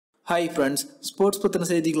Hi friends, sports பத்தின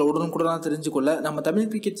செய்திகளை உடனுக்குடன் தெரிஞ்சுக்கொள்ள நம்ம தமிழ்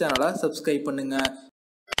கிரிக்கெட் சேனலை சப்ஸ்கிரைப் பண்ணுங்க.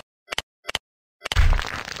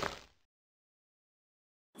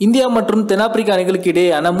 இந்தியா மற்றும் தென்னாப்பிரிக்கா அணிகளுக்கு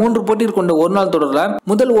இடையேயான 3 போட்டிகள் கொண்ட ஒருநாள் தொடர்ல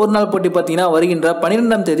முதல் ஒருநாள் போட்டி பார்த்தீங்கன்னா வருகின்ற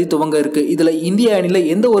 12ஆம் தேதி துவங்க இருக்கு. இதுல இந்திய அணியில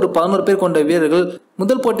எந்த ஒரு 11 பேர் கொண்ட வீரர்கள்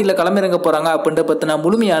முதல் போட்டியில களமிறங்க போறாங்க அப்படின்ற பத்தின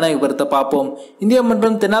முழுமையான விவரத்தை பார்ப்போம். இந்தியா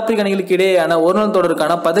மற்றும் தென்னாப்பிரிக்கா அணிகளுக்கு இடையேயான ஒருநாள்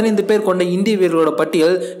தொடருக்கான 15 பேர் கொண்ட இந்திய வீரர்களோட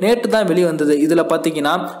பட்டியல் நேற்று தான் வெளிவந்தது. இதுல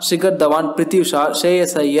பாத்தீங்கன்னா ஷிகர் தவான், பிரித்வி ஷா,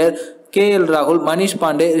 ஷ்ரேயஸ் ஐயர், KL ராகுல், மணிஷ்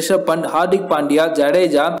பாண்டே, ரிஷப் பண்ட், ஹார்திக் பாண்டியா,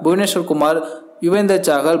 ஜடேஜா, புவனேஸ்வர் குமார், யுவேந்தர்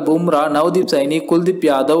சாகல், பும்ரா, நவ்தீப் சைனி, குல்தீப்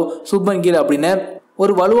யாதவ், சுப்மன் கில் அப்படின்னு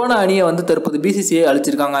ஒரு வலுவான அணியை தற்போது BCCI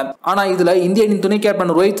அளிச்சிருக்காங்க. ஆனா இதுல இந்திய அணியின் துணை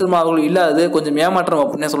கேப்டன் ரோஹித் சர்மா அவர்கள் இல்லாதது கொஞ்சம் ஏமாற்றம்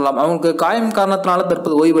அப்படின்னு சொல்லலாம். அவங்களுக்கு காயம் காரணத்தினால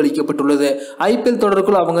தற்போது ஓய்வு அளிக்கப்பட்டுள்ளது. IPL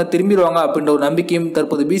தொடருக்குள் அவங்க திரும்பிடுவாங்க அப்படின்ற ஒரு நம்பிக்கையும்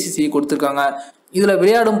தற்போது BCCI கொடுத்திருக்காங்க. இதுல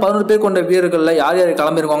விளையாடும் 11 பேர் கொண்ட வீரர்கள்ல யார் யார்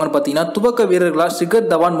களமிறங்குவாங்கன்னு பாத்தீங்கன்னா துவக்க வீரர்களா ஷிகர்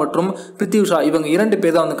தவான் மற்றும் பிரித்வி ஷா இவங்க 2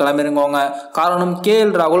 பேர் தான் களமிறங்குவாங்க. காரணம்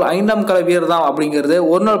KL ராகுல் 5ஆம் கள வீரர் தான் அப்படிங்கிறது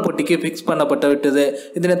ஒரு நாள் போட்டிக்கு பிக்ஸ் பண்ணப்பட்டு விட்டது.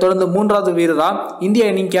 இதனை தொடர்ந்து 3வது வீரரா இந்திய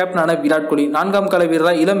அணியின் கேப்டனான விராட் கோலி, 4ஆம் கள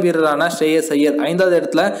வீரரா இளம் வீரரான ஷ்ரேயஸ் ஐயர், 5வது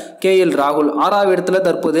இடத்துல KL ராகுல், 6வது இடத்துல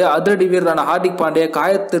தற்போது அதிரடி வீரரான ஹார்திக் பாண்டியா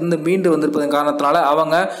காயத்திலிருந்து மீண்டு வந்திருப்பதன் காரணத்தினால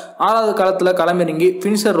அவங்க 6வது களத்துல களமிறங்கி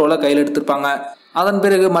பினிஷர் ரோலை கையில் எடுத்திருப்பாங்க. அதன்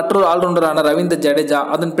பிறகு மற்றொரு ஆல்ரவுண்டரான ரவீந்தர் ஜடேஜா,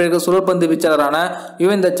 அதன் பிறகு சுழற்பந்து வீச்சாளரான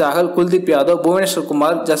யுவேந்தர் சாகல், குல்தீப் யாதவ், புவனேஸ்வர்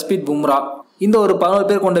குமார், ஜஸ்பீத் பும்ரா இந்த ஒரு 11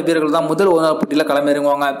 பேர் கொண்ட வீரர்கள் தான் முதல் ஒரு நாள் போட்டியில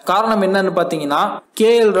களமிறங்குவாங்க. காரணம் என்னன்னு பாத்தீங்கன்னா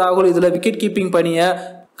KL ராகுல் இதுல விக்கெட் கீப்பிங் பணியை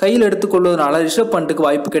கையில் எடுத்துக்கொள்வதனால ரிஷப் பண்ட்டுக்கு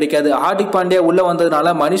வாய்ப்பு கிடைக்காது. ஹார்திக் பாண்டியா உள்ள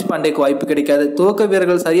வந்ததுனால மணிஷ் பாண்டேக்கு வாய்ப்பு கிடைக்காது. துவக்க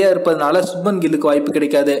வீரர்கள் சரியா இருப்பதனால சுப்மன் கில்லுக்கு வாய்ப்பு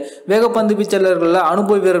கிடைக்காது. வேகப்பந்து வீச்சாளர்கள்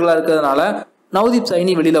அனுபவ வீரர்களா இருக்கிறதுனால நவ்தீப்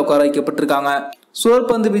சைனி வெளியில உட்கார வைக்கப்பட்டிருக்காங்க.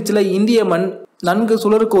 சுழற்பந்து வீச்சுல இந்திய மண் நன்கு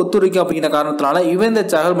சுழருக்கு ஒத்துழைக்கும் அப்படிங்கிற காரணத்தினால யுவேந்தர்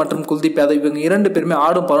சாகல் மற்றும் குல்தீப் யாதவ் இவங்க 2 பேருமே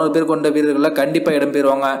ஆடும் 11 பேர் கொண்ட வீரர்கள் கண்டிப்பா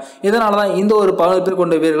இடம்பெறுவாங்க. இதனாலதான் இந்த ஒரு 11 பேர்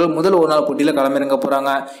கொண்ட வீரர்கள் முதல் ஒரு நாள் போட்டியில களமிறங்க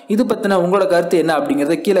போறாங்க. இது பத்தின உங்களோட கருத்து என்ன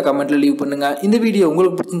அப்படிங்கறத கீழே கமெண்ட்ல லீவ் பண்ணுங்க. இந்த வீடியோ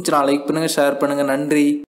உங்களுக்கு பிடிச்சிருந்துச்சுன்னா லைக் பண்ணுங்க, ஷேர் பண்ணுங்க. நன்றி.